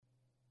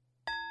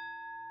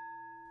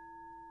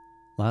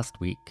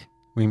Last week,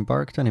 we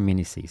embarked on a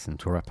mini-season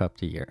to wrap up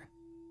the year.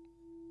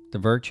 The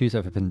Virtues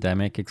of a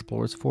Pandemic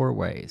explores 4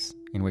 ways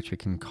in which we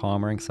can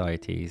calm our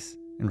anxieties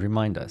and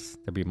remind us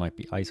that we might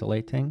be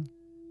isolating,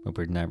 but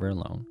we're never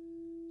alone.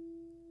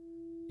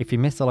 If you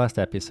missed the last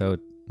episode,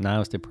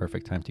 now is the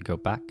perfect time to go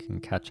back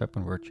and catch up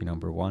on virtue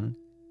number 1,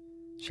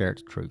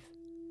 shared truth.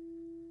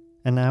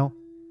 And now,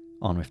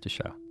 on with the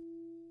show.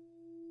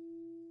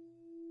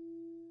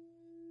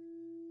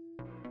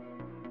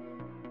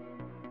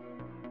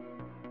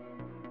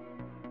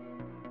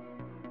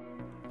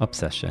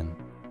 Obsession.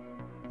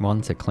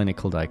 Once a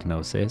clinical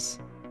diagnosis,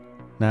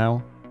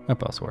 now a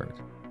buzzword.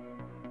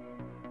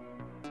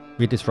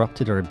 We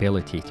disrupted our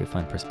ability to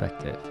find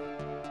perspective.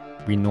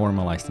 We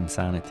normalized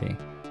insanity.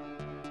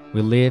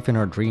 We live in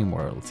our dream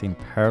worlds in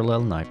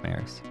parallel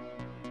nightmares.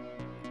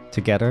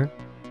 Together,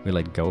 we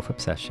let go of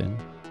obsession,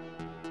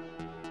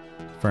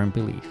 firm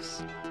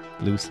beliefs,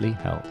 loosely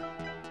held,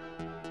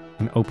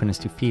 an openness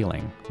to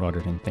feeling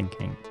rather than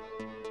thinking.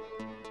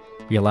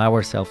 We allow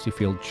ourselves to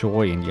feel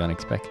joy in the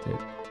unexpected.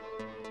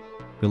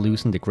 We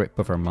loosen the grip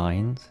of our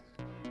minds.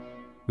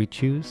 We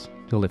choose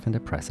to live in the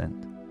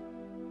present.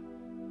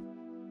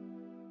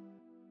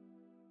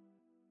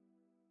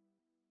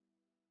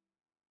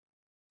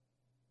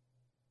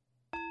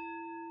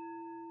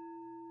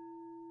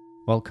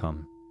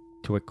 Welcome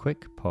to a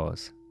quick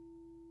pause.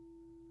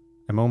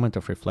 A moment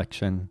of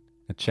reflection,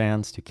 a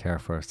chance to care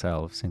for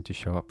ourselves and to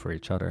show up for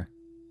each other.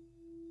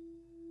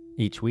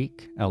 Each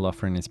week, I'll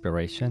offer an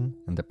inspiration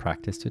and the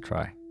practice to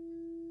try.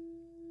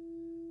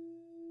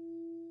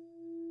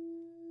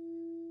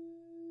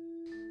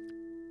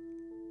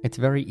 It's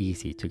very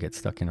easy to get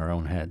stuck in our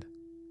own head.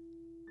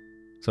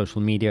 Social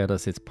media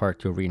does its part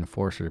to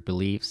reinforce our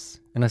beliefs,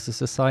 and as a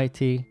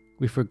society,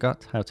 we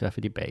forgot how to have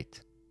a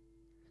debate.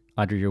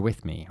 Either you're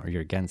with me or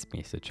you're against me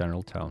is the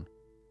general tone.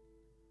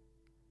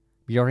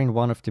 We are in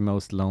one of the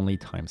most lonely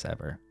times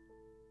ever.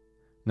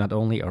 Not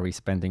only are we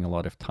spending a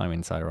lot of time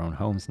inside our own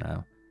homes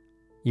now,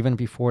 even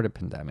before the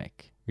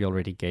pandemic, we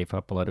already gave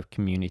up a lot of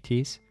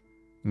communities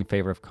in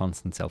favor of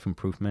constant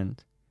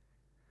self-improvement,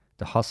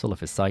 the hustle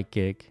of a side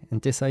gig,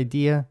 and this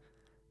idea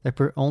that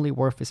we're only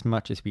worth as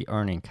much as we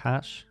earn in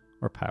cash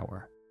or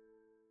power.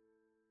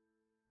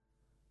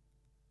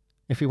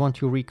 If we want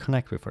to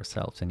reconnect with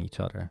ourselves and each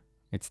other,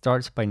 it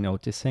starts by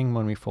noticing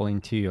when we fall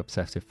into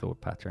obsessive thought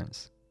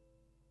patterns.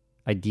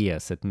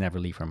 Ideas that never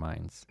leave our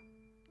minds.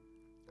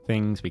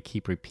 Things we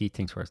keep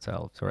repeating to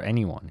ourselves or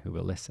anyone who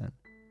will listen.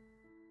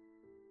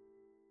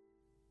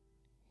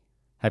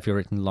 Have you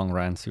written long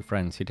rants to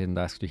friends who didn't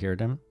ask to hear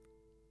them?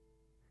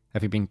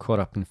 Have you been caught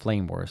up in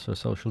flame wars or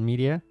social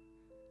media?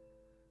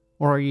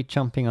 Or are you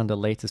jumping on the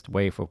latest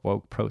wave of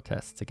woke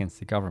protests against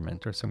the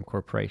government or some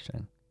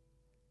corporation?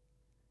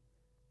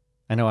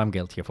 I know I'm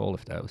guilty of all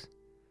of those.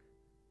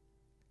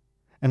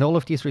 And all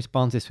of these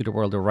responses to the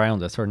world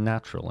around us are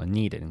natural and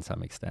needed in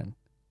some extent.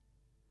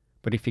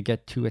 But if we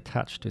get too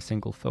attached to a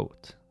single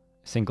thought,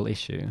 a single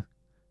issue,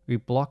 we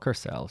block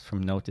ourselves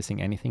from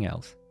noticing anything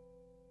else.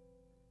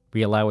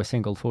 We allow a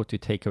single thought to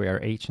take away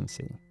our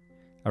agency,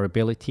 our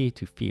ability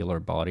to feel our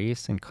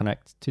bodies and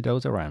connect to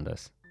those around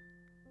us.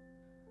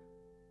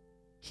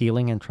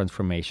 Healing and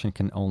transformation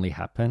can only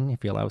happen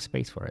if we allow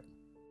space for it.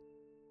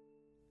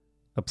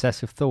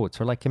 Obsessive thoughts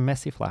are like a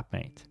messy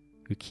flatmate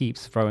who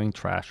keeps throwing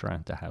trash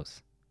around the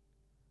house.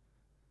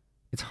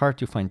 It's hard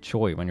to find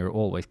joy when you're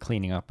always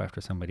cleaning up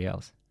after somebody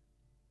else.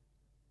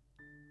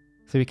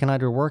 So we can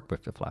either work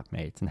with the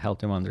flatmates and help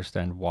them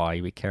understand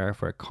why we care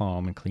for a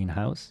calm and clean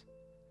house,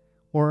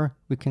 or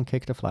we can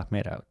kick the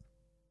flatmate out.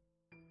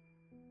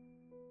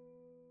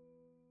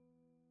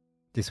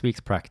 This week's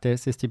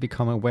practice is to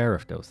become aware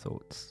of those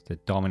thoughts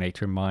that dominate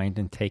your mind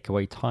and take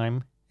away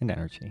time and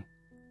energy.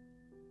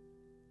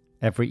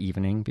 Every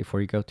evening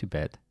before you go to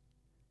bed,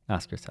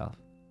 ask yourself,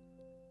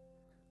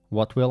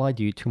 what will I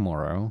do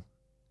tomorrow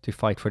to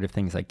fight for the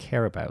things I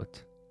care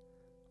about,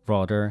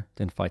 rather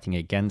than fighting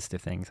against the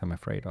things I'm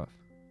afraid of?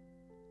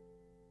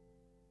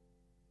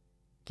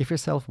 Give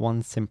yourself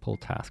one simple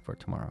task for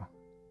tomorrow.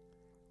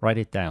 Write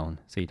it down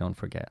so you don't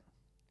forget.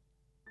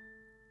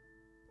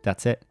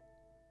 That's it.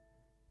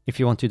 If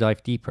you want to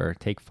dive deeper,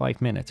 take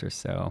 5 minutes or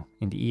so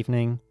in the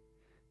evening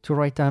to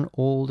write down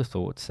all the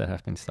thoughts that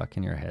have been stuck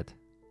in your head.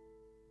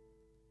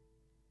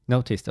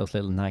 Notice those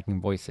little nagging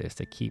voices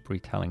that keep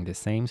retelling the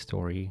same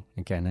story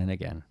again and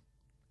again,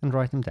 and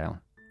write them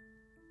down.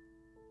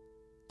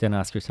 Then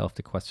ask yourself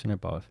the question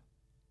above.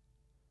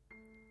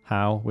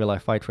 How will I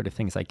fight for the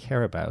things I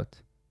care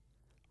about,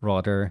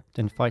 rather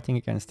than fighting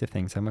against the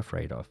things I'm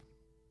afraid of?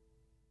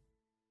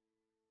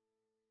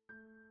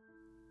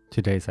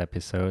 Today's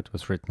episode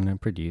was written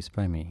and produced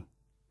by me,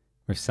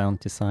 with sound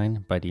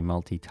design by the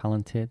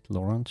multi-talented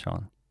Lauren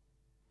Chon.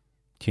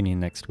 Tune in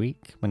next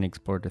week when we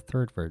explore the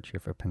third virtue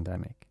of a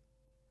pandemic.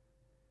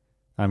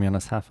 I'm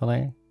Jonas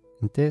Haffele,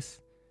 and this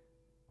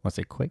was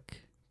a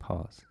quick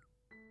pause.